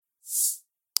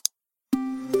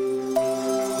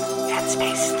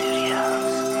Headspace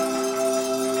Studios.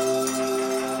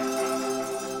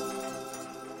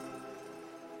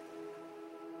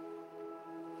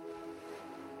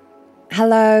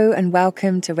 Hello and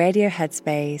welcome to Radio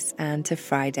Headspace and to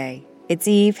Friday. It's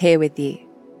Eve here with you.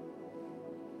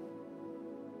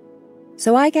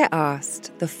 So I get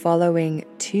asked the following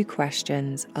two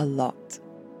questions a lot.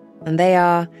 And they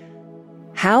are,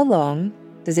 how long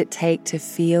does it take to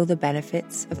feel the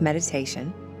benefits of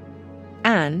meditation?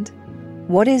 And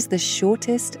what is the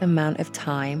shortest amount of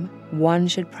time one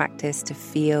should practice to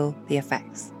feel the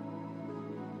effects?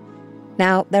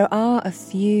 Now, there are a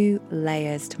few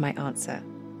layers to my answer,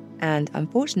 and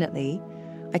unfortunately,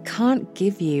 I can't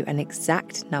give you an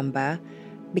exact number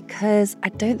because I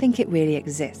don't think it really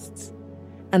exists.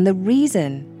 And the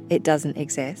reason it doesn't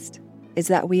exist is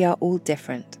that we are all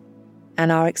different,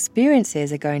 and our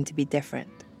experiences are going to be different.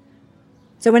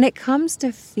 So when it comes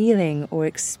to feeling or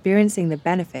experiencing the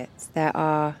benefits, there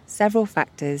are several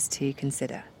factors to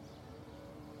consider.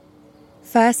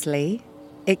 Firstly,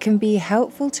 it can be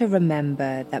helpful to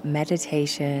remember that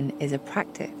meditation is a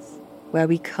practice where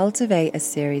we cultivate a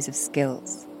series of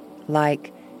skills,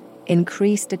 like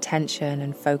increased attention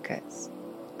and focus,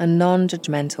 a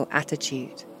non-judgmental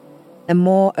attitude, a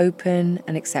more open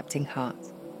and accepting heart.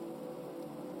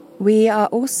 We are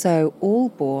also all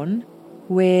born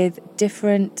with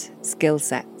different skill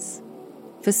sets.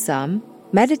 For some,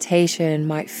 meditation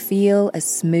might feel as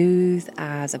smooth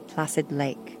as a placid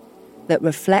lake that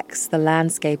reflects the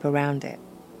landscape around it.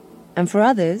 And for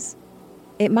others,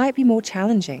 it might be more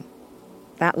challenging.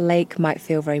 That lake might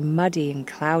feel very muddy and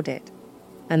clouded,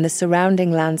 and the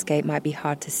surrounding landscape might be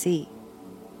hard to see.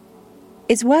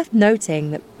 It's worth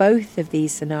noting that both of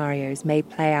these scenarios may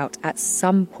play out at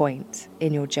some point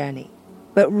in your journey.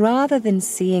 But rather than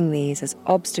seeing these as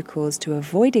obstacles to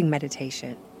avoiding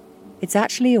meditation, it's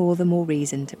actually all the more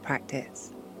reason to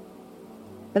practice.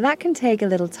 But that can take a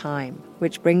little time,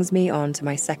 which brings me on to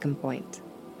my second point.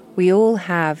 We all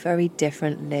have very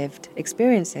different lived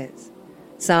experiences,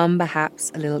 some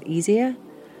perhaps a little easier,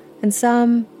 and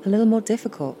some a little more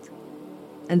difficult.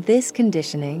 And this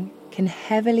conditioning can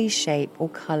heavily shape or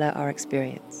color our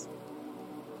experience.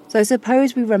 So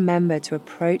suppose we remember to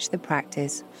approach the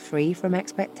practice free from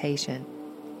expectation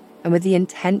and with the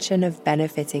intention of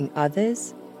benefiting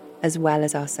others as well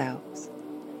as ourselves.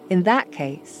 In that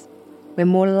case, we're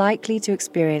more likely to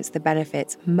experience the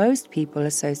benefits most people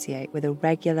associate with a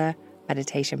regular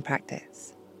meditation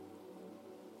practice.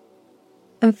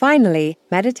 And finally,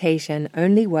 meditation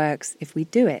only works if we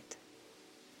do it.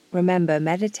 Remember,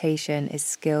 meditation is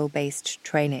skill-based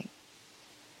training.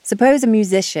 Suppose a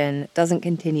musician doesn't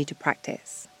continue to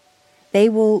practice. They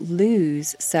will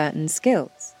lose certain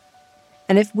skills.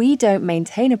 And if we don't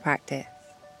maintain a practice,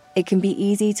 it can be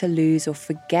easy to lose or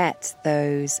forget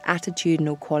those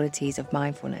attitudinal qualities of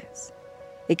mindfulness.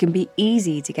 It can be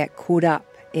easy to get caught up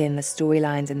in the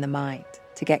storylines in the mind,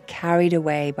 to get carried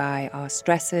away by our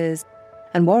stresses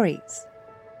and worries.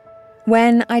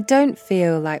 When I don't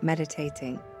feel like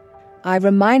meditating, I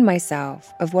remind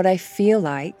myself of what I feel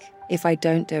like if I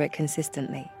don't do it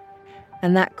consistently,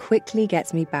 and that quickly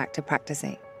gets me back to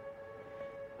practicing.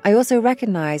 I also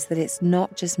recognize that it's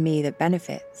not just me that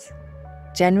benefits.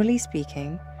 Generally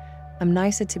speaking, I'm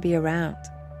nicer to be around.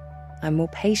 I'm more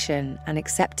patient and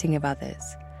accepting of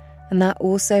others, and that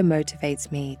also motivates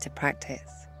me to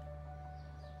practice.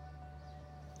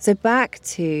 So back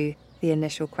to the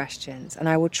initial questions, and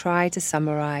I will try to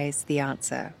summarize the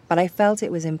answer, but I felt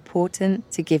it was important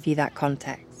to give you that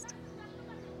context.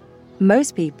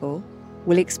 Most people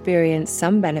will experience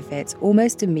some benefits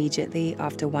almost immediately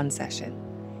after one session,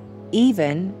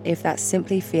 even if that's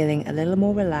simply feeling a little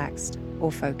more relaxed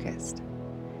or focused.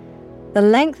 The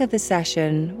length of the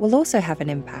session will also have an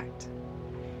impact.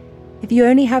 If you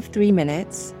only have 3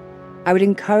 minutes, I would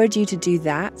encourage you to do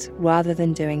that rather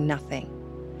than doing nothing.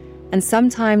 And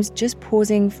sometimes just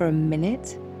pausing for a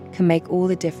minute can make all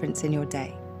the difference in your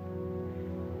day.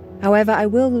 However, I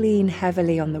will lean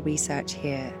heavily on the research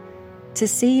here. To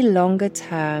see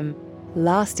longer-term,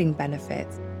 lasting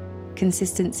benefits,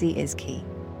 consistency is key.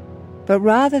 But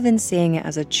rather than seeing it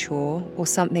as a chore or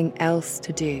something else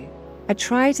to do, I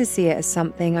try to see it as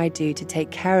something I do to take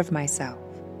care of myself.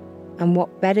 And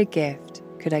what better gift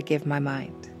could I give my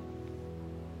mind?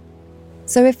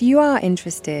 So if you are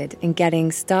interested in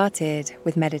getting started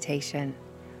with meditation,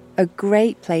 a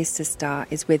great place to start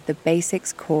is with the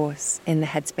Basics course in the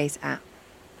Headspace app.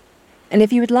 And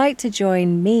if you would like to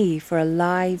join me for a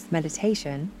live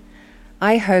meditation,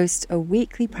 I host a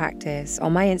weekly practice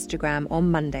on my Instagram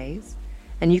on Mondays,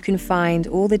 and you can find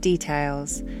all the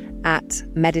details at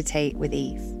Meditate with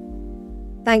Eve.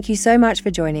 Thank you so much for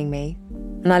joining me,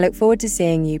 and I look forward to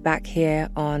seeing you back here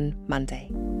on Monday.